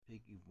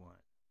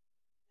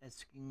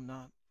asking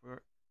not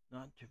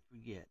to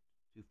forget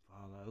to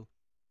follow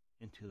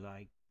and to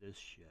like this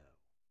show.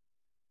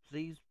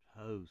 Please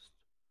post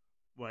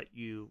what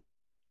your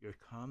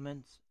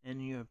comments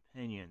and your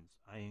opinions.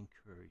 I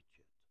encourage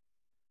it.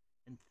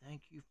 And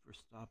thank you for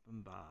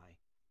stopping by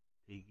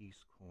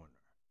Piggy's Corner.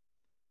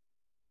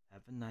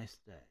 Have a nice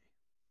day.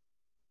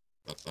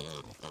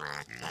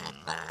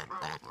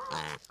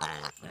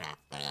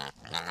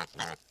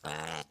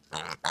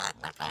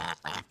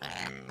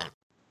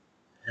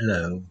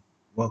 Hello,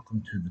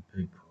 welcome to the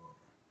Pig Corner.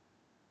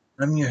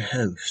 I'm your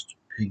host,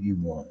 Piggy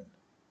One.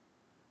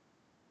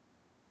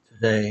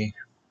 Today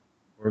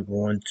we're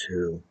going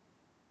to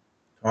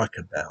talk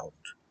about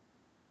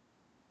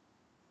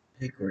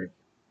piggery.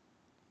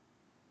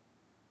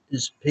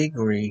 Is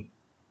piggery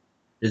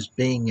is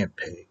being a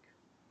pig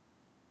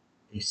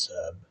a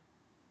sub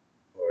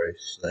or a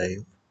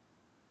slave?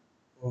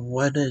 Or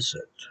what is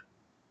it?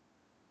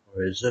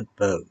 Or is it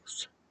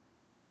both?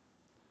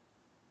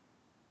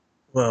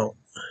 Well,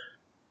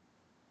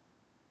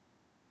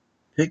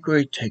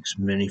 piggery takes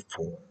many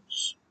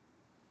forms.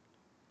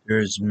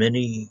 There's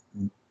many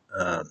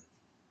um,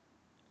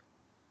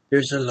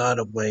 there's a lot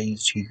of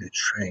ways you could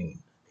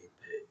train a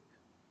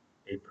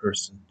pig, a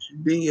person to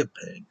be a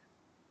pig.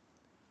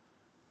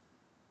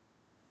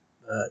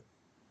 But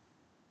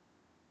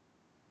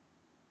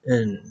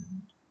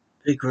and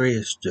piggery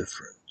is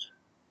different.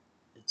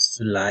 It's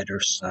the lighter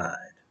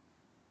side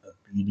of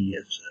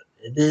BDSM.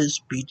 It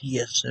is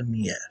BDSM,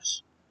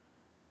 yes,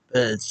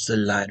 but it's the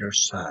lighter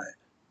side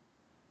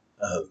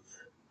of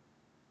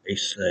a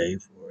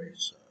slave or a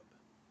sub.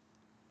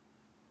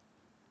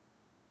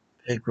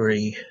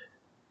 Piggery,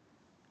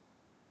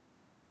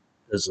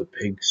 does a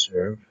pig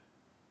serve?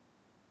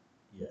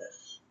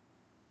 Yes.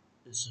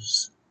 Is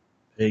this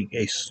pig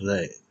a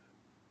slave?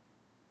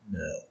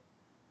 No.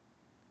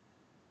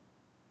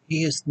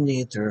 He is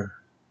neither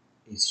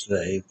a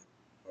slave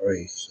or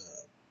a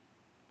sub.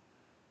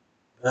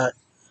 But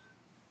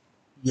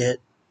yet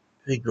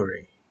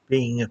piggery,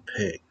 being a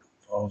pig,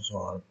 falls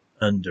on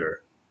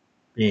under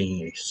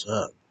being a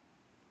sub.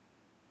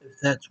 If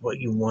that's what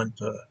you want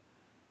to,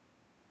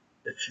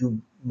 if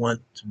you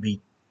want to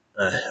be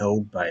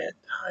held by a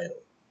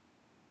title,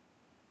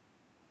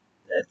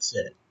 that's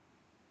it.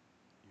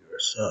 You're a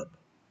sub.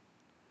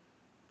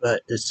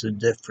 But it's a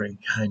different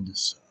kind of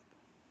sub.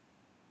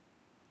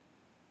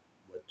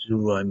 What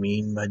do I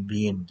mean by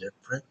being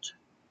different?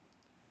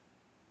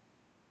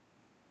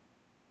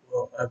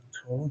 Well, I've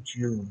told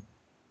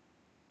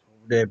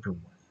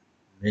everyone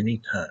many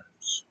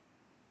times.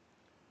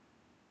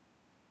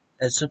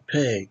 As a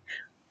pig,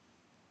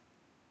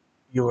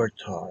 you are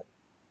taught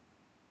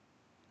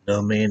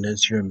no man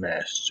is your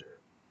master.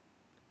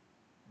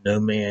 No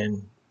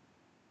man,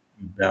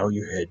 you bow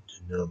your head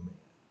to no man.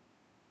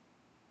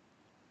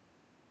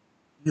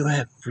 You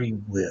have free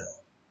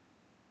will.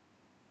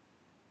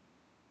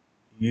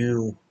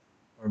 You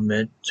are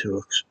meant to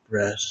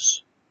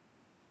express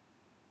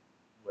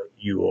what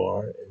you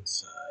are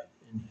inside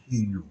and who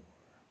you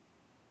are.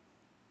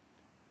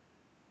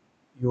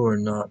 You are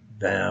not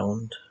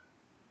bound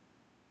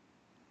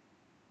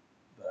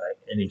by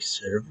any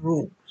set of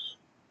rules.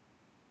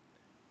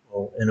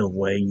 Well, in a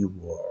way you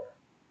are,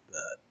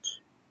 but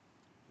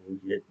we'll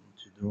get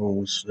into the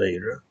rules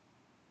later.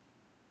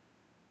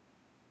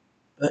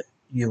 But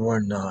you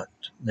are not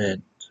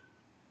meant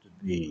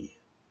to be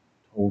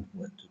told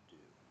what to do,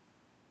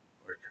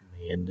 or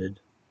commanded,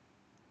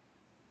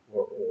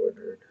 or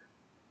ordered.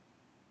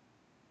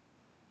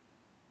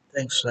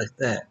 Things like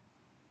that.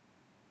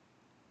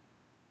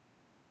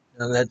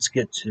 Now let's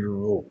get to the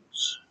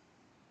rules.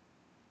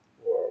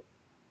 Or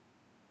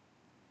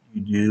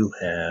you do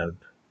have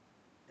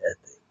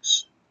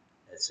ethics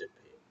as a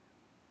pig.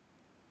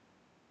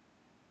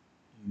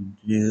 You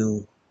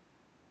do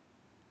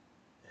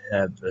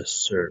have a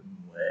certain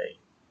way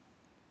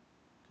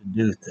to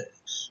do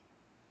things.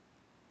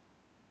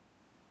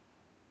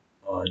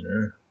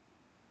 Honor,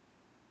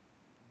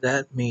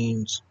 that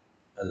means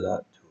a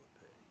lot to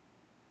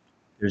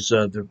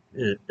a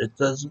pig. It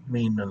doesn't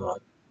mean a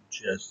lot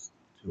just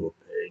to a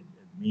pig.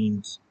 It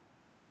means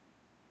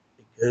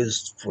it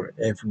goes for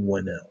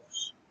everyone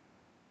else.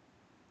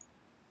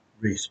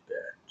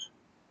 Respect.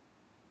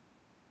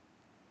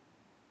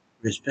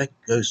 Respect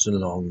goes a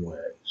long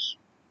ways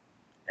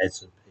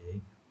as a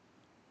pig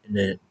and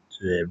then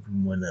to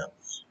everyone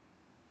else.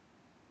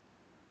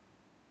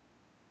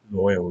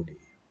 Loyalty.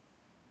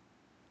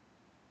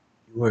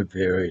 You are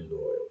very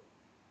loyal.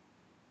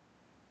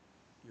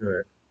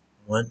 You're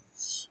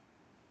once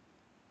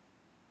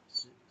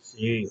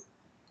see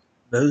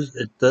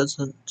it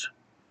doesn't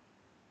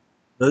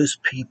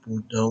most people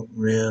don't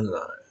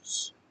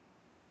realize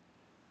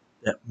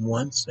that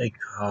once a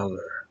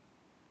collar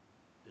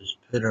is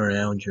put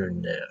around your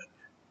neck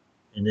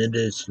and it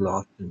is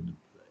locked into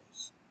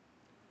place,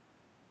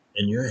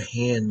 and your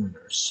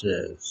handler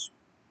says,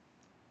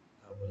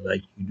 I would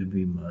like you to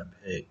be my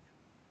pig,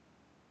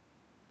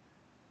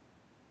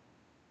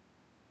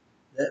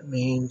 that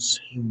means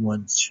he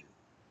wants you.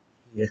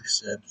 He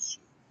accepts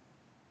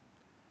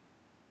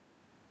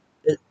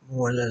you. It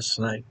more or less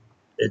like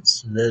it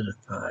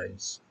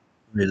solidifies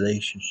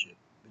relationship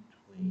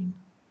between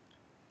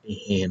a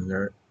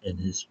handler and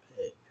his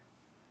pig.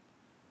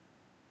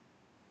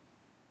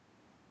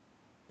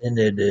 And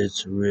it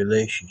is a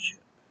relationship.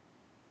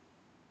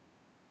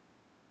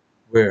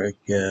 Where it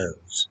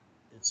goes,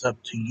 it's up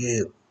to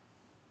you.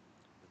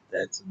 But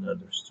that's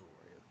another story,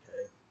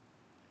 okay?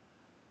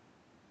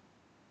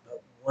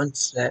 But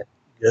once that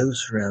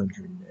goes around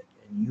your neck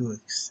and you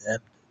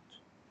accept it,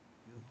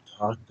 you've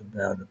talked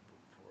about it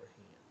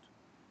beforehand,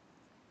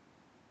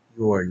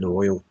 you are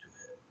loyal to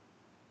him,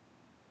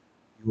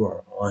 you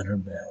are honor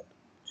bound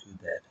to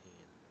that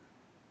handler.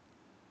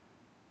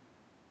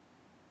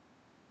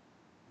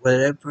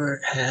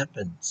 Whatever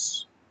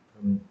happens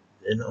from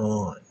then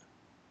on,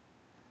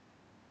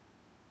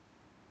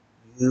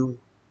 you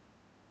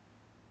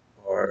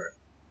are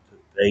to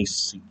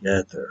face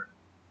together.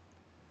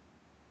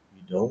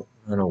 You don't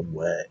run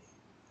away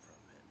from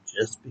it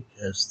just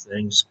because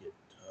things get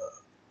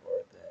tough or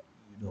that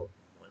you don't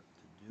want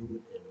to do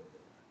it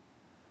anymore.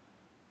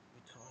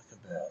 You talk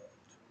about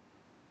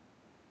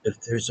it. If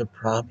there's a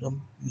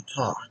problem, you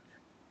talk.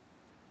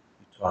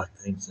 You talk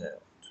things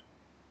out.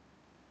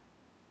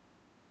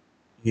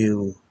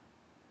 You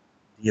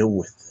deal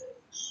with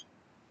things,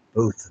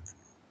 both of you.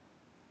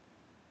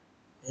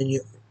 And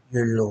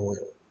you're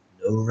loyal.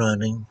 No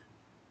running.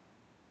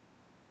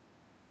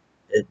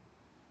 It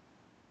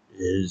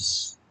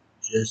is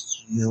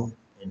just you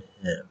and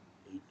him.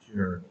 A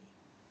journey.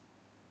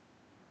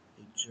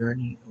 A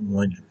journey, a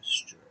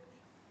wondrous journey.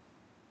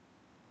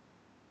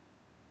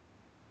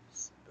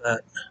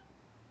 But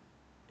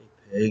a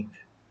pig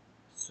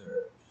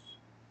serves.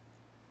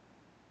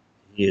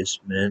 He is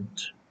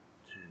meant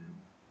to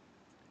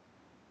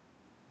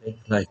make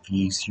life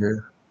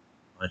easier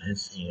on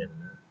his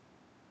handler.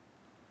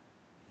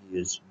 He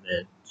is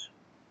meant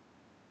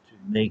to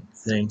make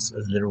things a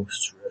little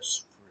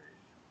stress free.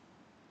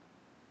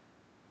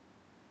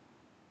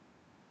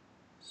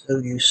 So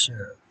you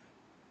serve.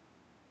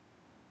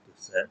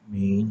 Does that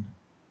mean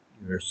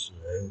you're a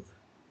slave?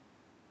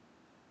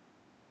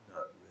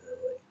 Not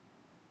really.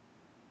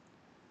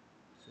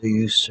 So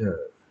you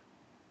serve.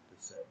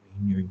 Does that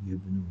mean you're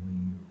giving away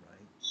your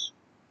rights?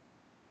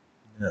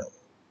 No.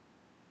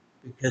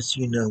 Because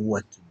you know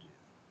what to do.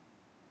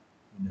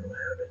 You know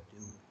how to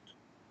do it.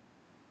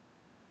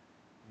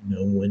 You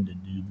know when to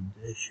do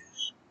the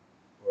dishes.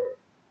 Or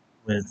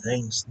when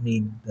things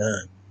need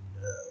done,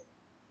 you know.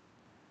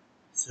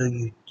 So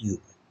you do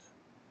it.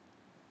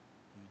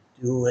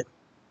 You do it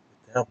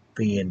without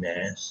being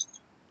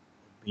asked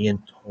or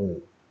being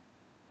told.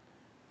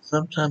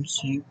 Sometimes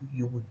you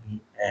would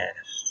be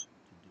asked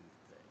to do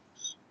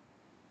things.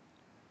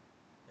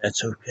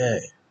 That's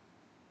okay.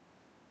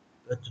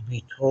 But to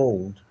be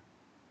told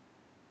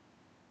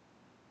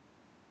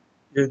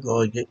you're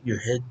going to get your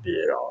head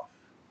bit off.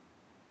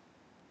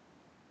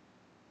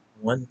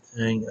 One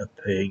thing a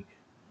pig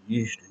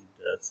usually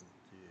doesn't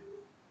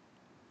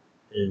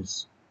do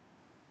is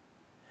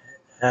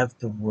have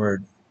the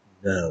word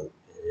no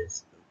in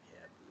his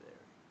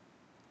vocabulary.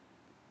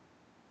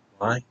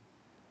 Why?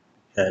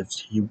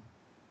 Because he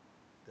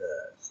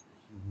does.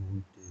 He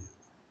will do.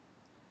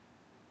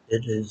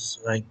 It is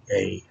like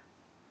to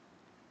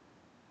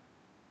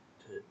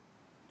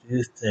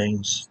do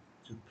things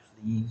to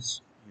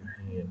please your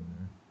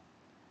handler.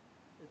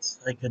 It's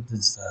like a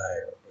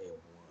desire, a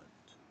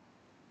want.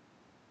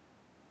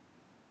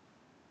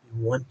 You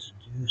want to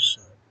do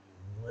something.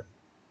 You want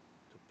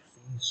to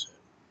please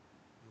him.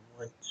 You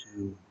want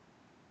to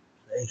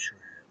pleasure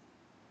him.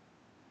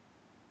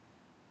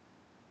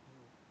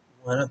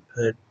 You want to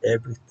put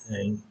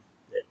everything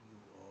that you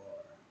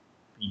are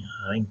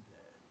behind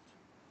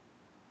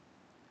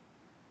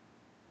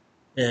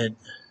that. And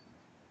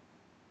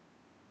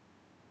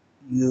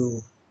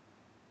you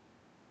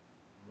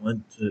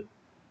want to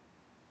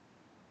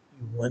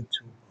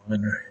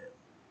honor him.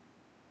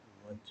 You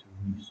want to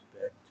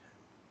respect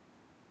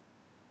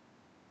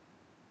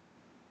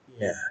him.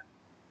 Yeah,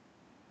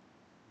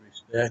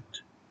 respect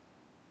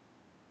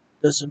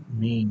doesn't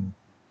mean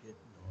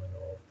getting on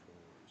all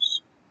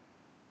fours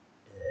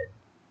and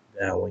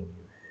bowing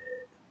your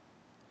head.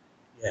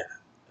 Yeah,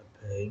 a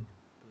pig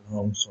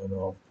belongs on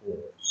all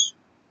fours.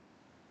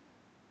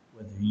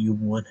 Whether you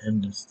want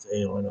him to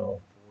stay on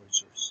all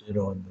fours or sit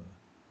on the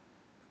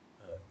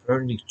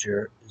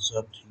furniture is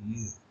up to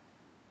you.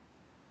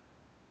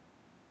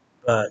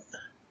 But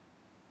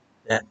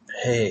that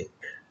pig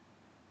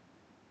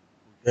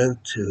will go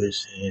to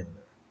his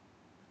handler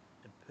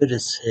and put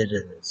his head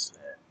in his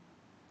lap.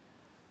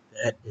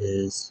 That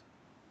is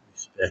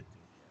respecting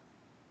him,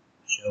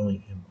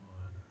 showing him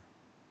honor.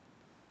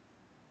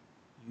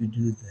 You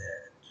do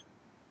that.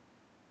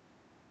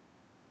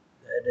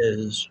 That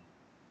is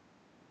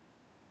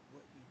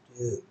what you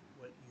do,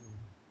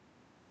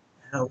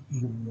 how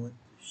you want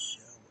to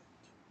show it,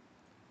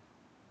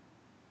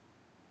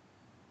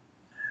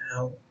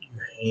 how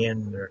your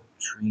handler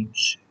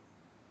treats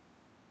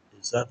you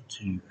is up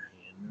to your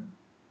handler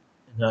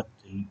and up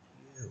to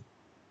you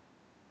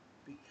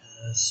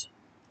because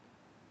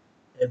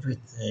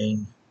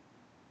everything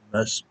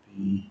must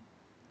be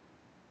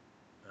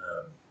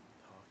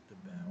talked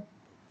about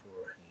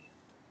beforehand.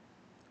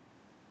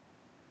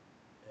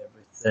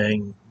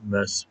 Everything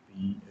must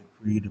be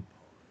agreed upon.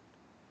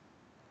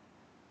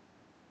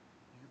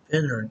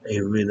 You've entered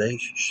a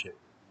relationship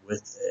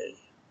with a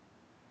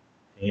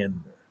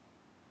handler.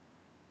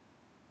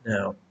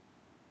 Now,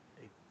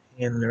 a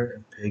handler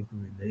and pig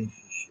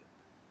relationship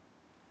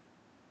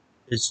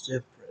is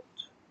different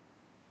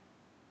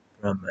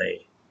from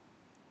a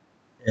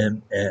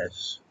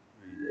MS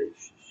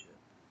relationship.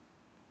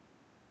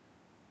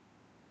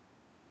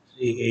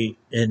 See,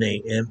 in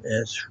a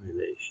MS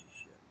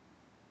relationship,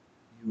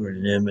 you are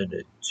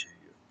limited to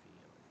your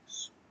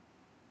feelings.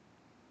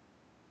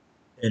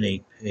 In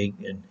a pig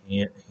and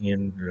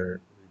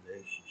handler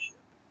relationship,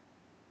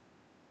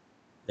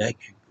 that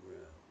could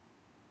grow.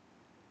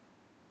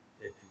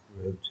 It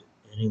could grow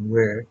to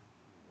anywhere you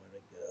want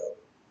to go.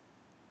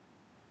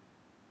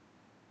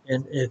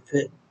 And if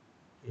it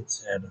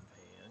gets out of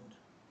hand,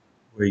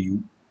 where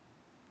you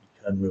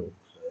become real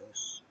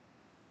close,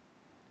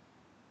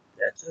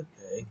 that's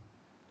okay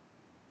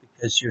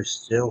because you're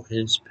still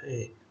his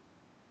pig.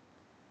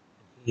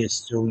 He is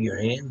still your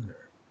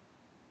handler.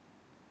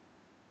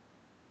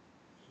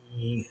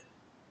 He,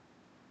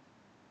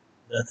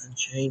 nothing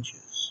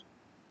changes.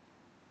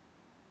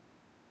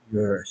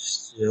 You're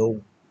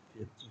still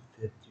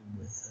 50-50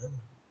 with him.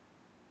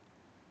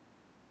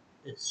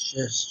 It's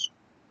just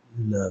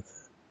you love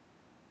him.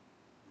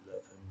 You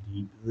love him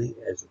deeply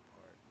as a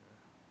partner.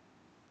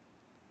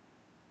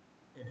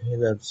 And he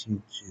loves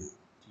you too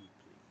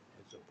deeply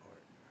as a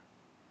partner.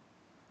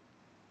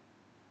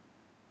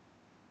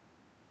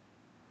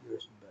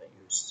 But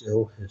you're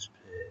still his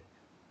pig.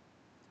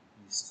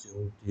 You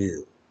still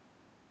do.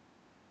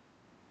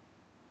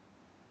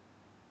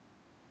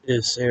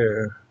 Is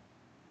there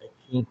a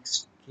kink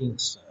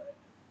side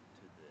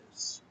to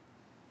this?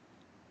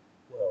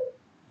 Well,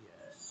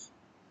 yes.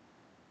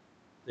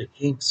 The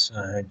kink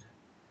side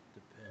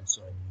depends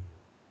on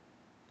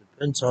you.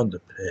 Depends on the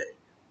pig.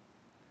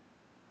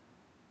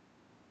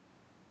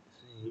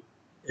 See,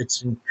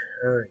 it's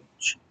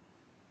encouraged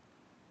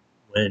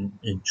when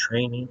in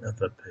training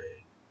of a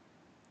pig,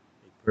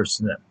 a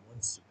person that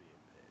wants to be a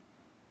pig,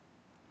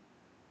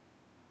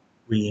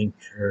 we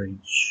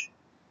encourage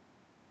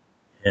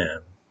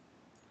him.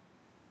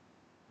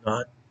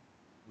 Not,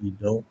 we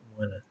don't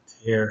want to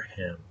tear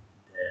him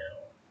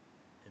down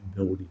and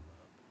build him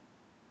up.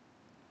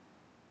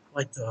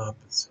 Quite the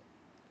opposite.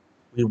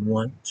 We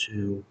want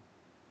to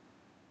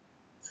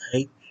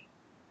take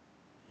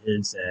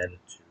his attitude,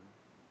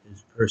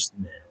 his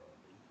personality.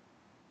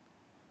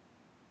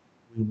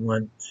 We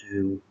want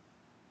to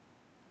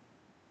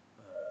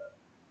uh,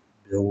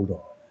 build on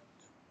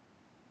it.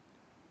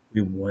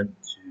 We want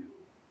to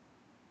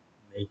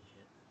make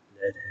it,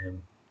 let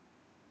him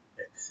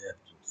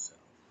accept himself,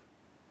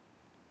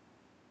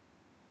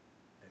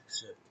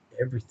 accept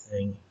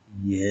everything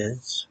he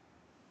is.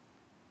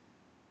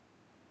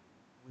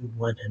 We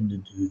want him to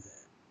do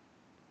that.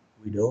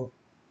 We don't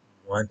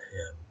want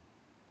him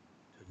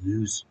to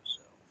lose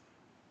himself.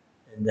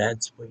 And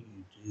that's what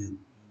you do. You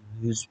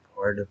lose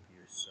part of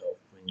yourself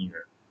when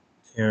you're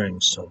tearing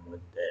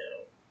someone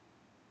down.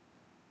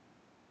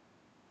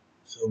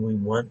 So we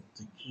want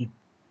to keep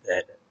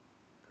that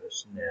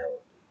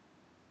personality.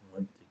 We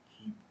want to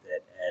keep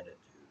that attitude.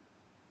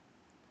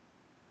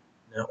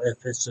 Now,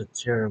 if it's a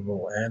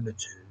terrible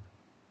attitude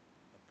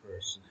a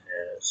person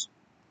has,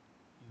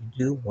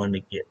 you do want to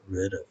get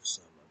rid of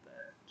some of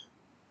that.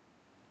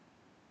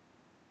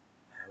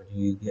 How do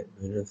you get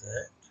rid of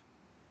that?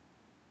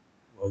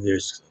 Well,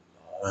 there's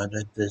a lot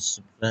of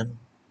discipline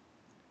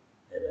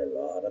and a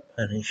lot of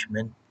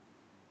punishment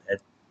that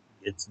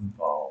gets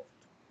involved.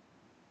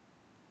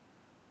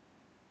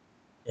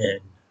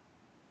 And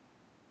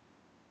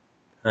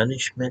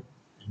punishment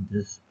and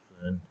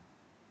discipline,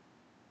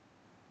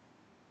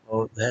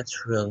 well,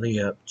 that's really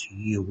up to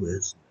you,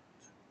 isn't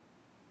it?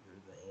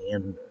 You're the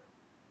handler.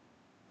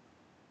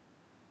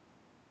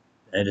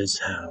 That is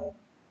how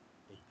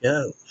it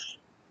goes.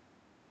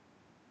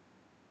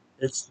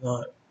 It's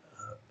not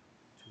up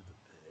to the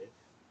pig,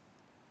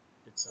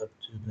 it's up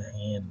to the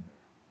handler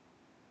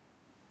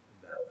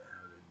about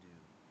how to do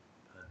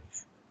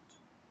punishment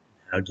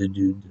and how to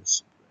do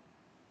discipline.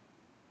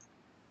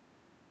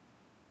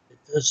 It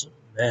doesn't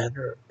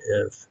matter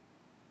if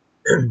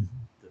the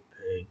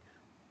pig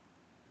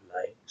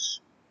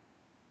likes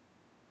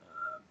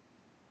uh,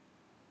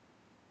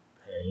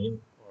 pain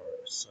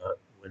or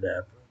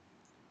whatever,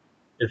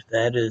 if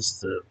that is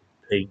the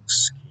pig's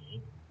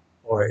scheme,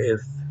 or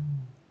if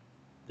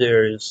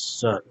there is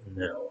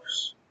something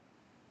else.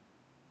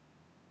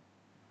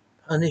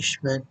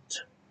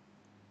 Punishment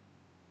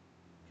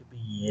could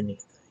be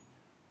anything.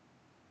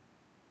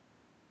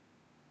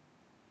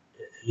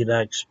 If he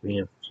likes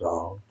being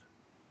flogged,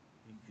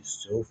 you can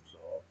still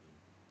flog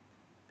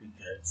him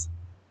because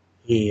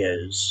he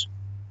is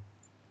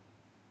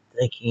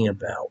thinking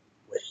about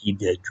what he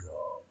did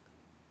wrong.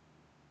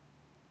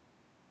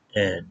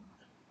 And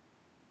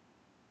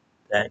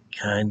that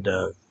kind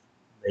of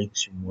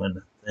makes you want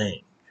to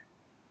think.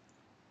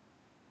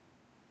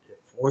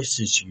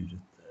 forces you to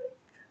think.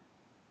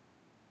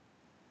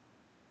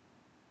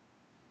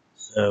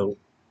 So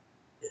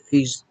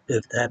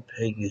if that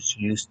pig is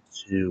used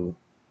to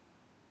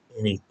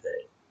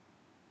anything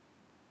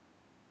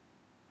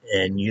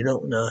and you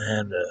don't know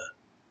how to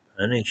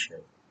punish him,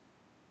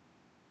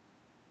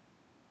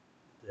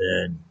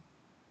 then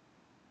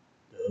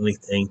the only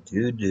thing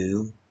to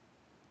do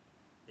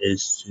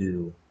is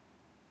to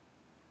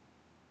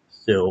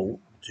still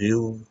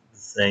do the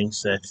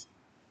things that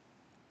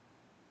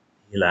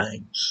he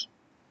likes.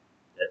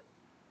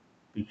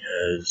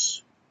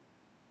 Because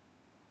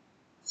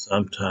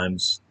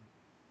sometimes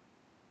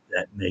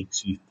that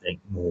makes you think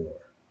more.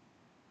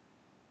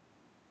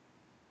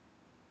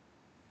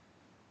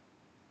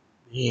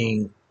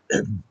 Being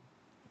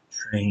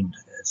trained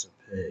as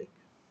a pig,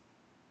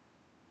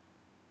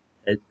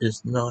 it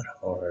is not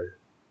hard,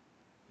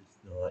 it's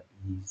not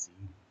easy,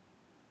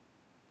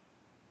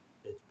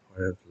 it's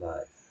part of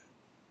life.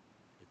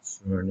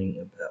 It's learning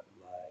about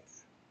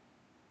life,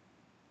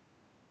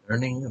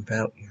 learning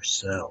about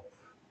yourself,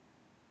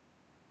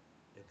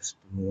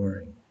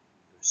 exploring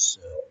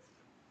yourself,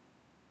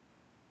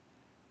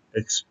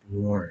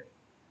 exploring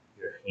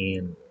your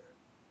handler,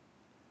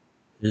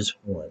 his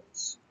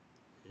wants,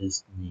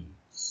 his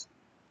needs.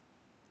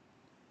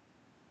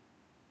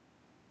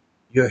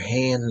 Your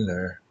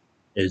handler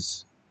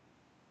is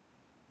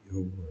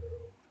your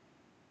world.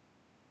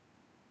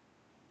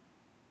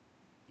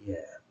 Yeah,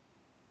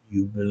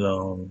 you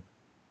belong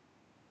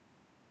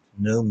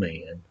to no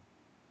man,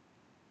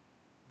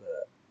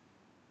 but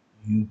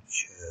you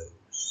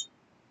chose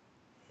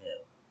him.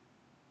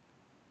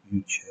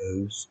 You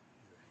chose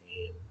your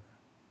handler.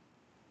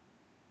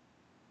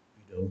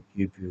 You don't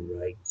give your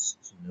rights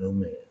to no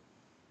man,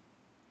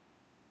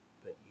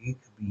 but you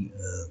could be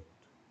owned.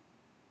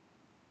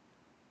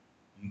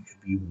 You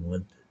could be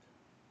wanted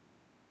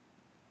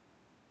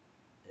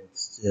and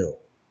still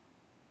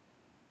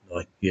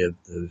not give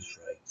those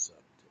rights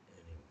up to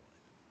anyone.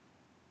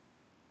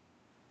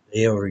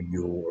 They are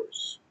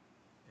yours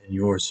and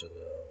yours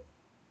alone.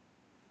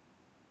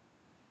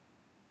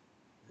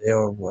 They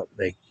are what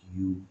make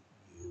you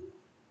you.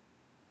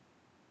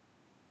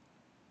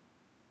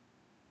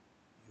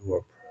 You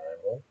are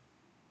primal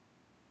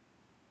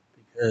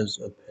because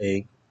a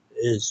pig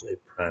is a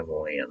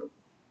primal animal.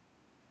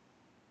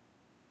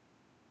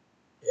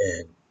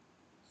 And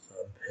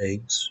some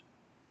pigs,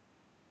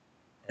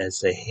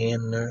 as a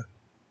handler,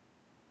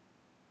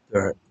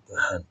 they're the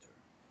hunter.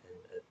 And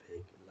a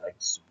pig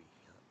likes to be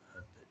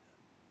hunted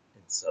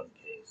in some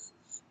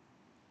cases.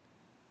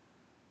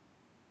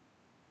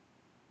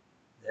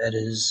 That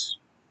is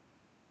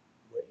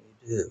what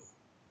you do.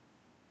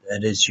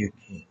 That is your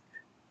kink.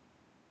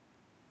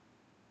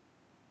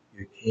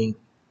 Your kink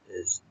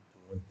is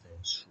doing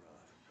things rough.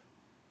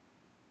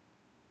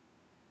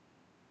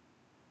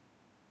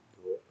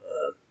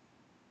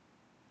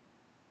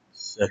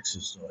 Sex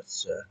is not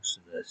sex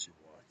unless you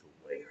walk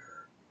away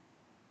hurt.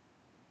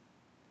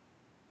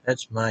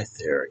 That's my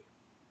theory.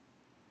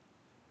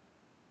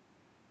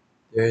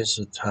 There is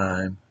a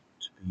time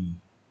to be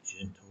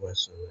gentle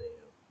as a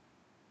lamb,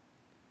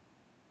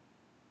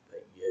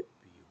 but yet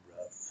be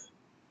rough.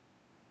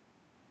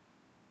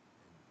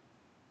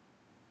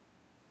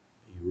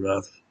 Be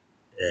rough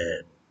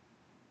and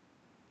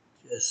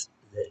just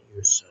let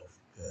yourself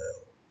go.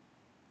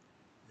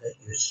 Let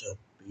yourself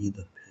be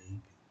the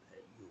pig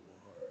that you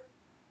are.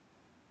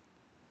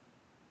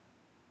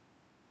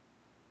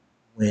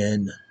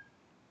 When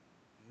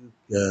you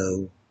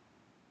go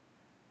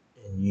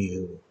and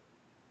you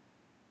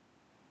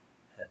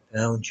have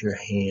found your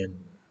hand,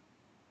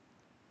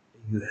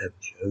 you have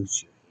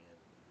chose your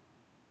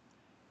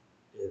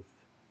hand. If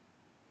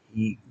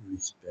he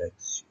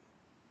respects you,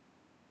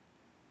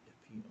 if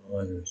he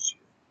honors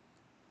you,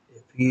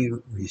 if he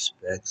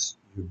respects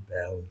your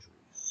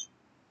boundaries,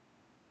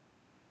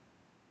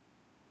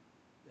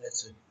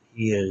 that's it.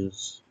 He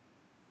is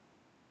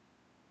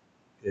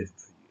good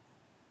for you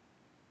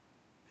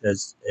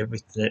because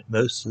everything,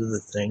 most of the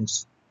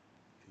things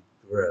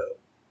could grow.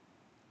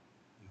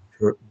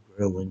 You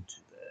grow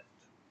into that,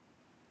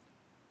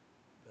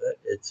 but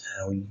it's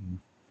how you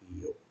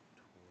feel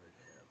toward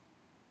him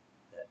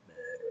that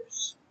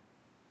matters.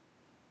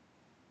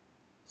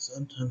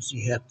 Sometimes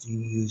you have to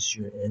use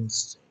your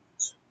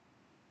instinct.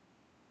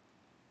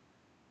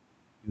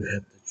 You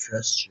have to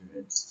trust your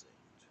instinct.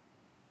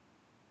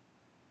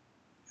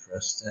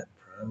 Trust that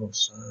primal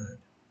side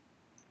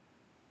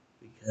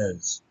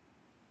because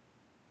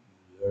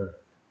you learn.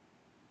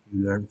 You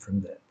learn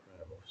from that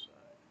primal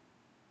side.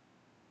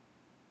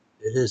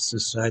 It is the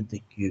side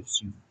that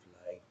gives you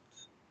flight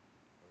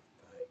or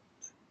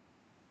fight.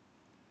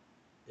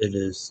 It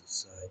is the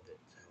side that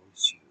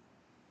tells you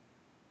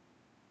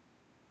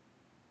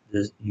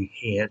that you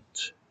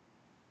can't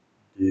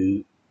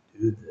do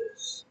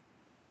this.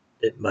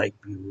 It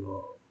might be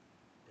wrong.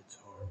 It's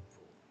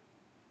harmful.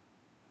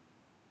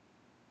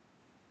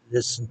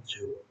 Listen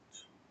to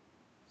it.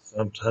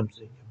 Sometimes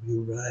it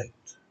can be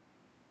right.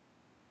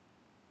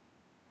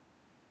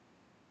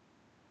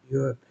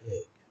 You're a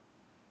pig.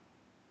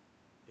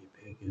 A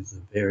pig is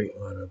a very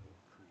honorable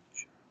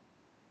creature.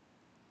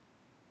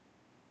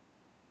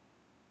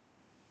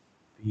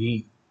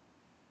 Be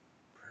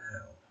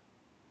proud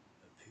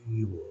of who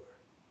you are.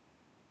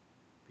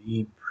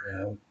 Be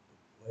proud of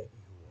what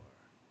you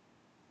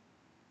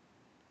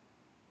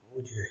are.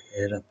 Hold your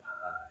head up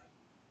high.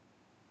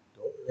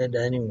 Don't let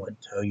anyone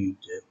tell you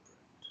different.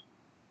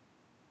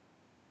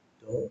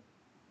 Don't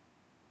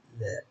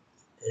let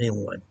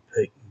anyone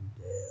put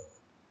you down.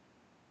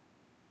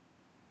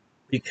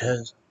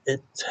 Because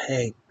it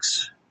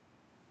takes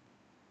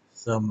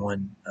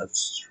someone of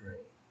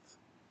strength,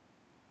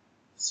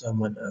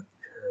 someone of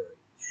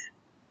courage,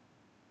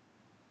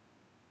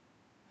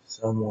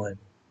 someone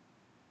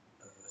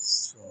of a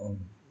strong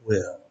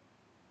will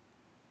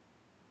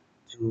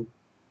to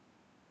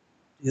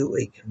do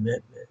a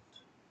commitment.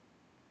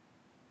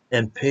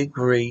 And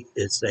piggery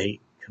is a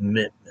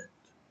commitment.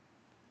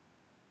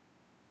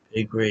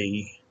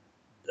 Piggery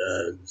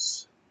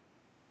does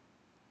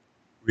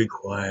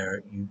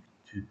require you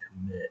to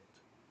commit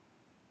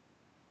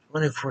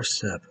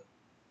 24/7.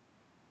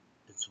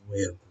 It's a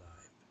way of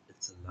life.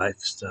 It's a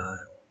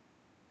lifestyle.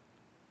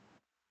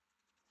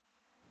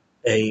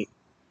 A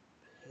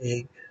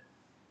pig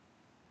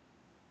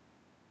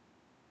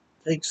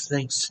takes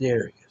things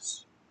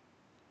serious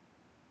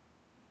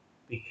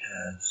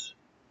because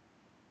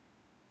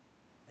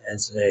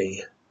as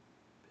a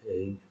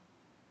pig,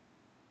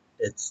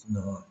 it's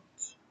not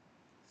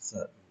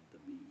something to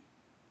be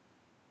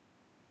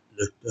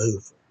looked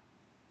over,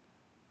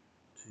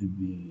 to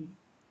be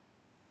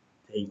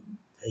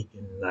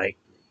taken lightly.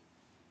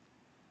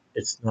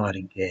 It's not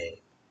a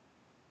game.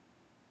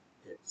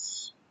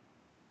 It's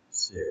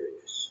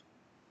serious.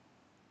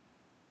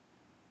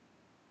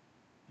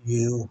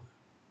 You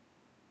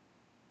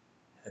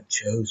have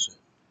chosen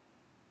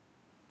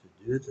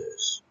to do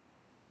this,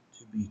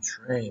 to be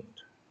trained.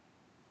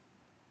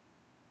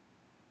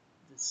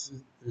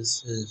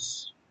 This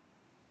is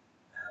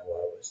how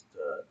I was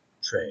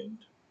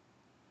trained.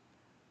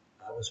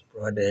 I was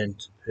brought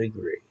into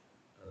piggery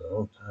a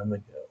long time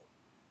ago,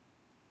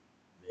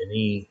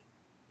 many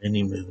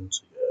many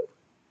moons ago.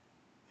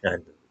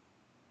 Kind of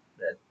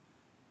that.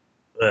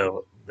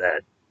 Well,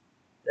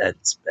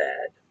 that's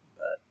bad,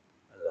 but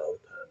a long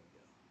time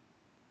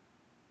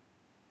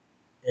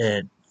ago.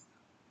 And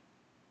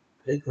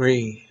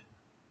piggery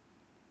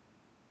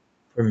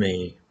for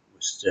me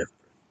was different.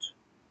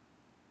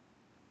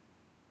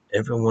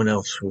 Everyone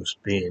else was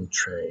being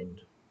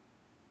trained.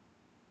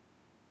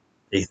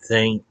 They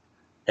think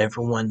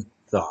everyone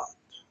thought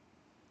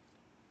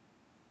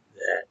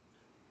that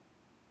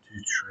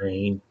to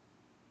train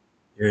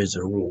there is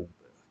a rule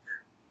book,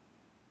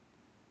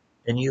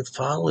 and you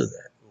follow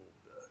that rule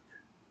book.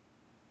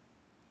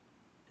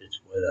 It's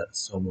what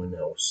someone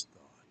else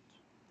thought.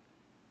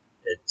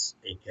 It's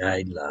a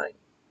guideline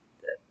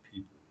that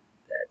people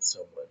that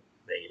someone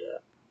made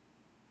up.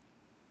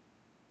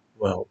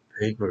 Well,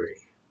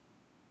 piggery,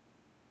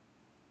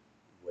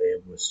 the way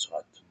it was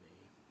taught to me,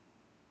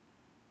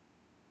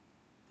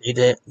 they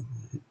didn't.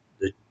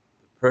 The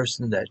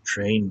person that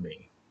trained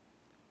me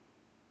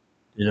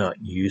did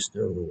not use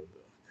the rule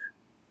book.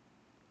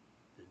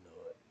 Did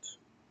not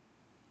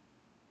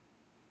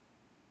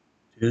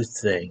do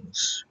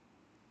things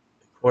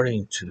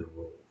according to the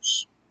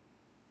rules.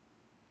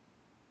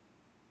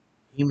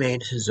 He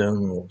made his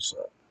own rules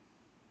up.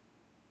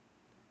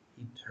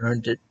 He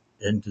turned it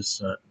into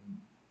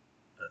something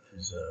of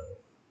his own.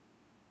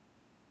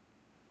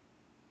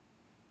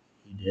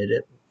 He did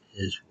it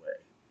his way,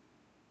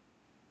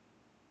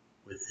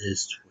 with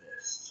his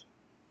twist.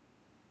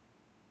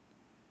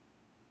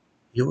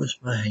 He was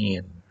my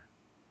handler,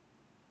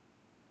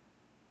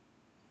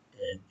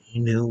 and he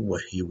knew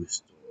what he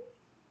was doing.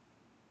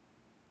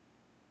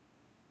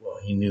 Well,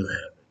 he knew how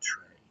to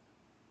train.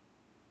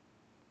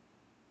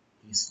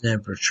 He's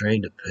never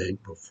trained a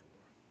pig before.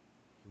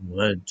 He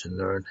wanted to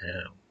learn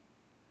how.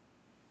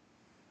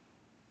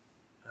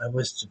 I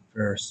was the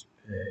first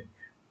pig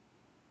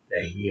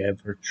that he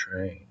ever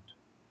trained.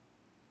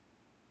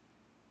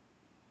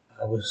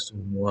 I was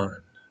the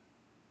one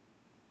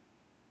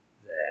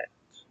that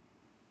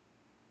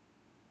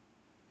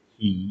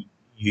he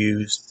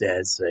used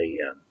as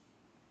a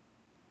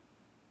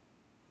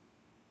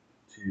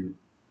to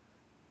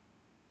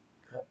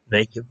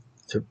make it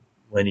to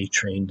when he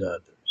trained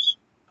others.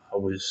 I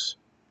was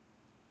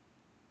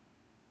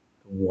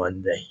the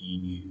one that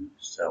he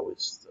used. I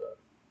was the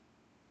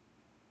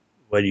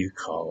what do you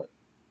call it?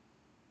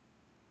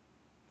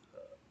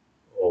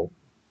 Oh,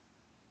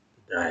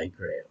 the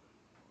diagram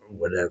or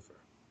whatever.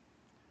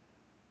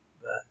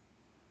 But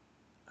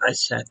I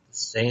set the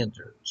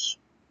standards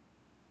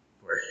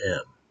for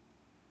him.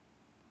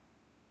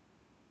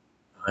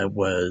 I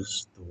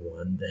was the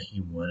one that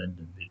he wanted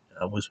to be.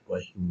 I was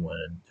what he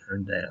wanted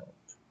turned out.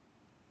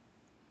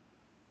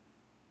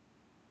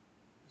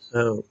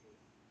 So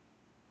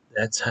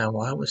that's how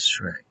I was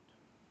trained.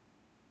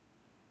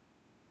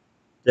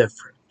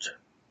 Different,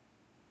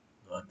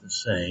 not the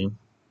same.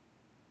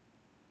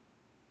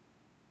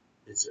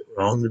 Is it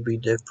wrong to be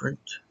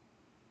different?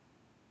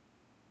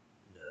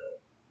 No,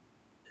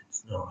 it's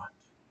It's not.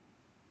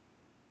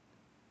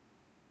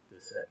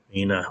 Does that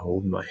mean I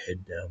hold my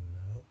head down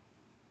low?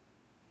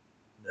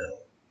 No,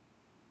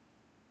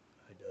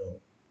 I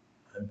don't.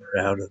 I'm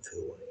proud of who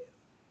I am.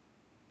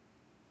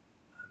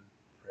 I'm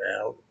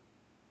proud of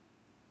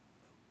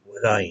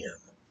what I am.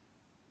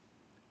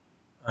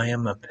 I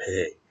am a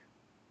pig,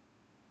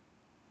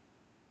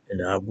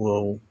 and I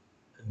will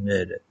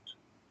admit it.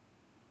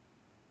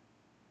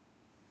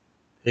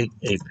 A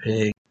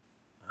pig,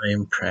 I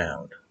am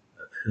proud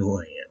of who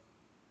I am,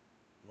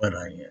 what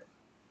I am,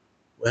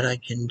 what I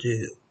can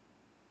do.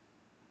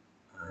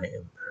 I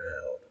am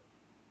proud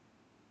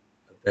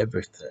of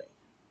everything.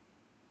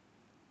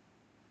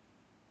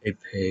 A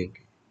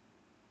pig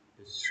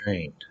is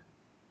trained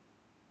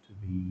to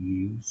be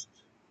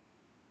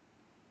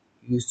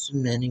used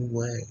in many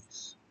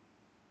ways.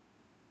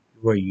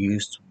 You are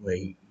used the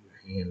way your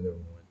handler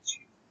wants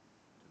you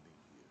to be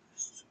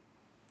used.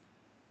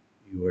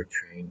 You are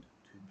trained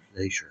to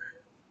pleasure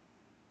him.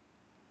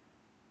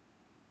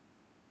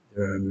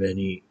 There are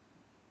many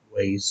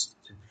ways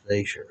to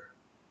pleasure.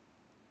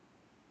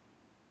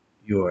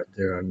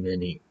 There are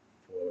many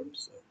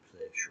forms of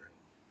pleasuring.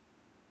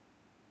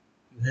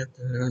 You have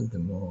to learn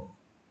them all.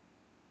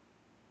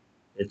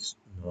 It's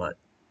not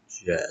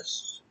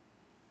just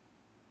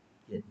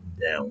getting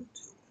down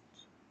to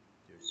it.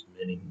 There's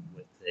many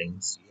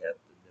things you have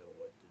to know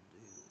what to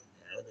do and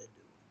how to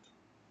do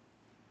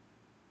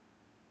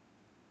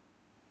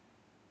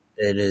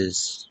it. It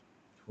is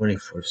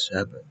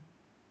 24/7.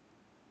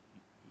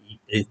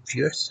 If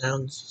you're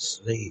sound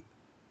asleep,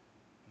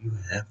 you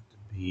have to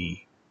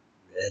be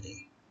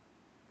ready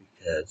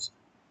because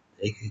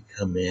they could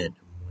come in and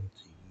want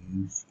to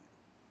use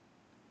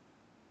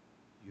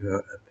you. You're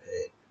a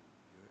pig.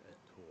 You're a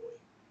toy.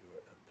 You're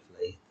a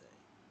plaything.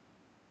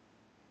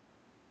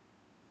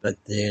 But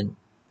then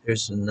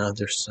there's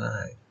another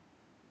side.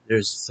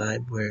 There's a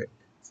side where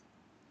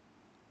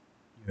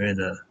you're in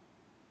a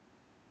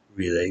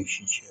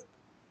relationship.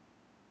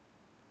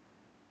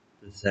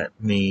 Does that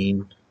mean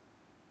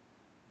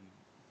you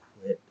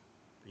quit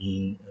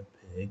being a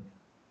pig?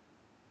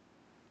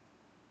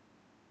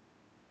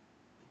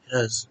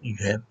 Because you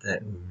have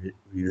that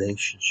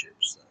relationship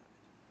side,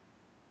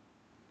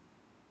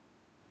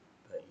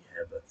 but you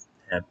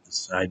have the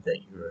side that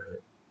you're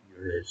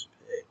his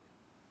pig.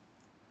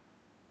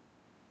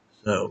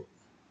 So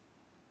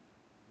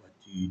what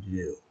do?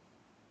 You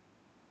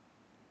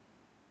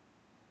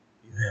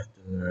have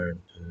to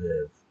learn to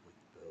live with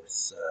both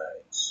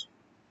sides.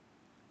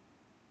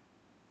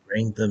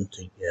 Bring them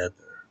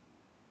together.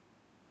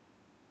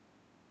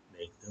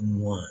 Make them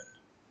one.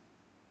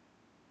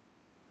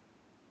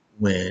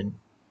 When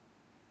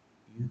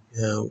you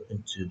go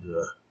into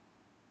the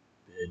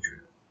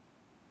bedroom,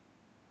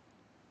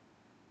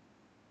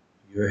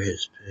 you're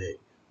his pig.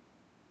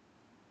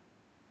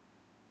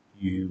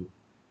 You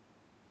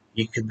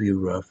He could be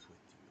rough with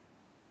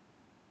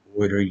you,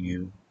 order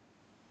you,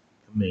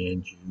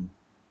 command you,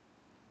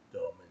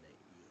 dominate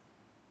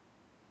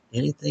you.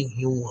 Anything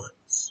he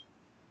wants,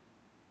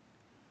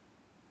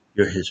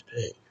 you're his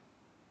pig.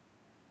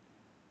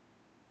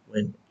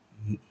 When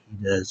he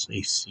does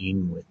a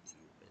scene with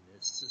you and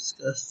it's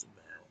discussed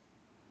about,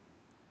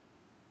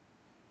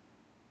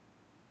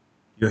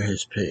 you're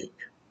his pig.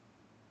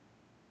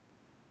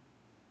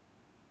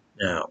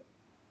 Now,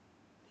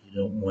 he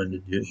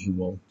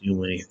won't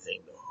do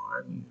anything to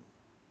harm you,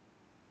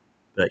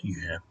 but you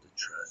have to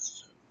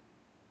trust him.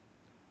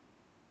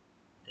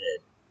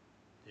 And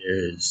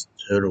there is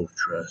total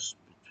trust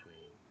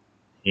between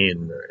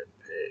handler and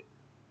pig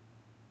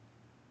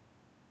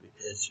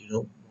because you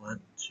don't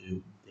want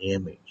to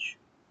damage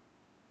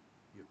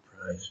your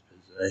prized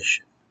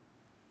possession.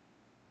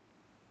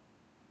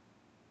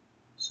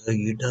 So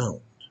you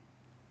don't,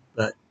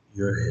 but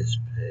you're his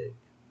pig.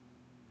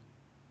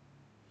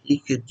 He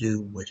could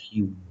do what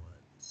he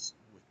wants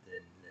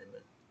within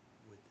limit,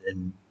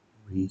 within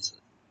reason.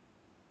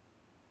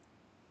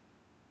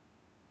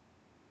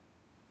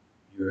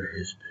 You're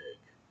his pig.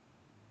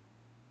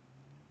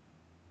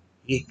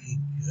 He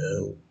could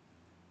go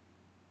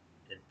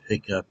and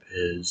pick up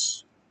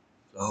his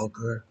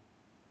auger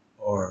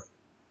or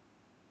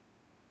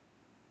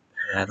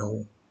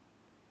paddle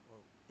or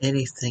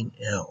anything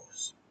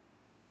else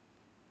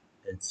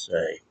and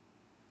say,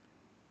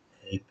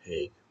 hey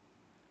pig,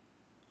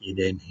 get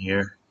in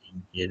here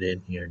and get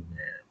in here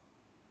now.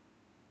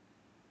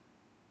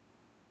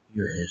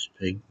 You're his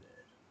pig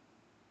then.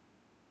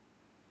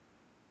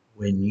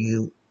 When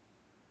you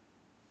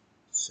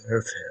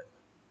serve him,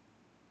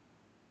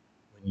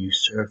 when you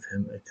serve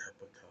him a cup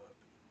of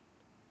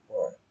coffee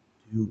or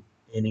do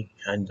any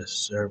kind of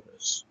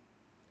service,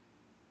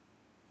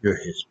 you're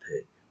his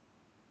pig.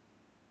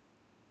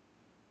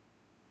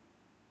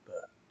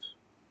 But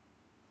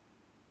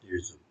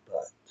there's a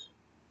but.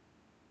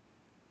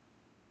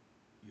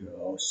 You're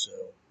also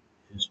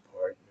his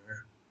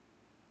partner.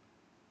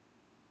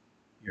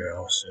 You're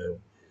also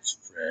his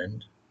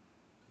friend,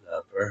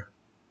 lover.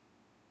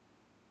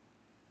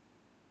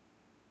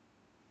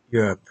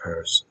 You're a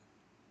person.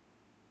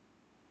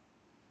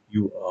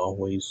 You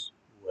always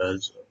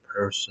was a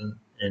person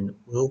and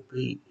will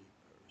be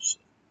a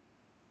person,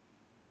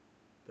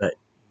 but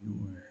you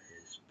are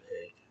his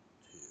pig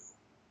too.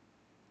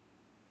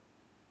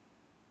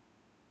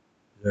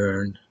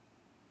 Learn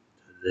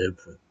to live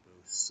with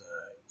both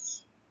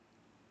sides.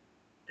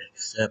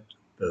 Accept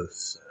both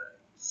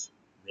sides.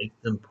 Make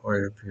them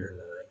part of your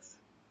life.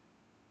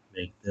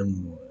 Make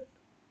them one.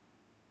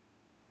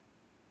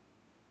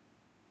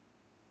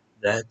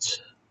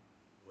 That's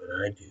what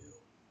I do.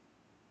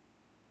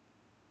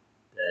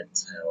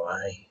 That's how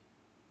I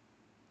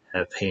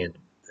have handled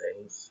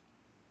things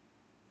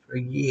for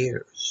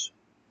years.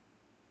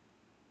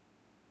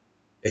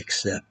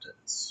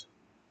 Acceptance.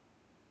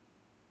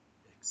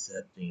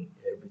 Accepting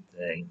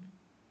everything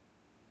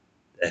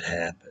that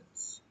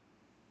happens,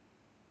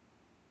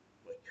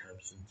 what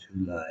comes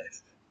into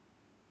life.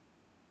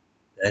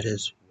 That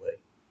is what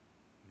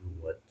you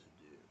want to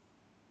do.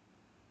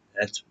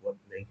 That's what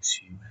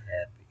makes you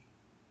happy.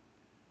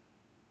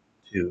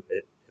 To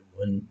it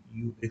when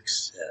you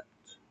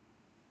accept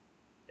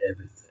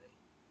everything,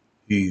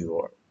 who you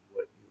are,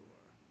 what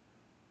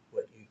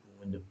you're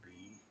going to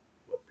be,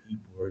 what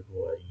people are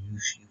going to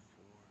use you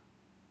for.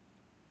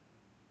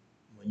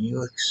 When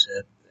you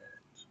accept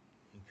that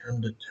and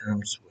come to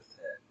terms with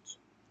that,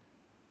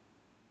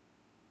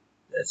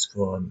 that's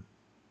going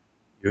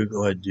you're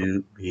going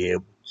to be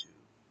able to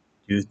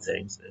do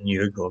things and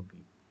you're going to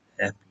be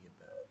happy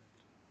about it,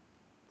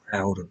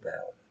 proud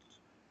about it,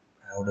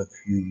 proud of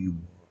who you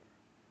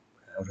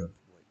are, proud of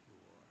what you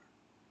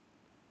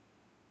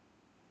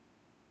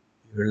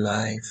are. Your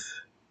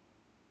life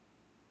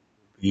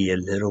will be a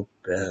little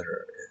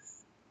better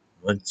if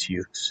once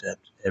you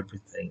accept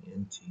everything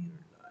into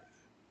your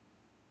life.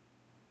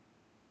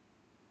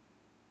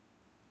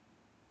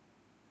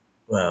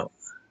 Well,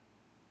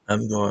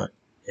 I'm going to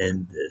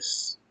end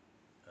this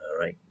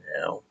right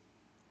now.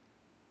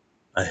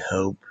 I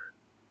hope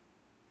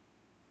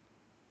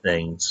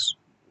things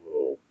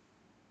will,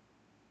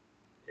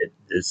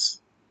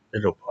 this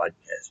little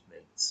podcast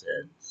made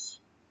sense.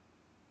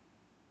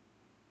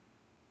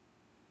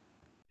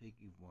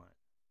 Piggy 1,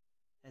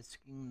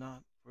 asking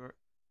not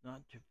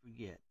to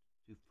forget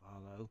to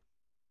follow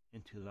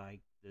and to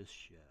like this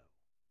show.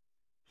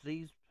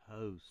 Please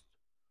post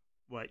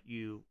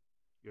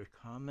your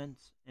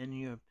comments and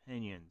your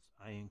opinions.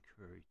 I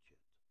encourage it.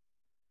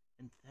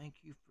 And thank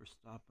you for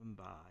stopping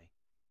by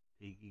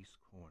Piggy's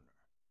Corner.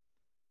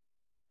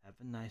 Have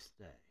a nice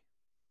day.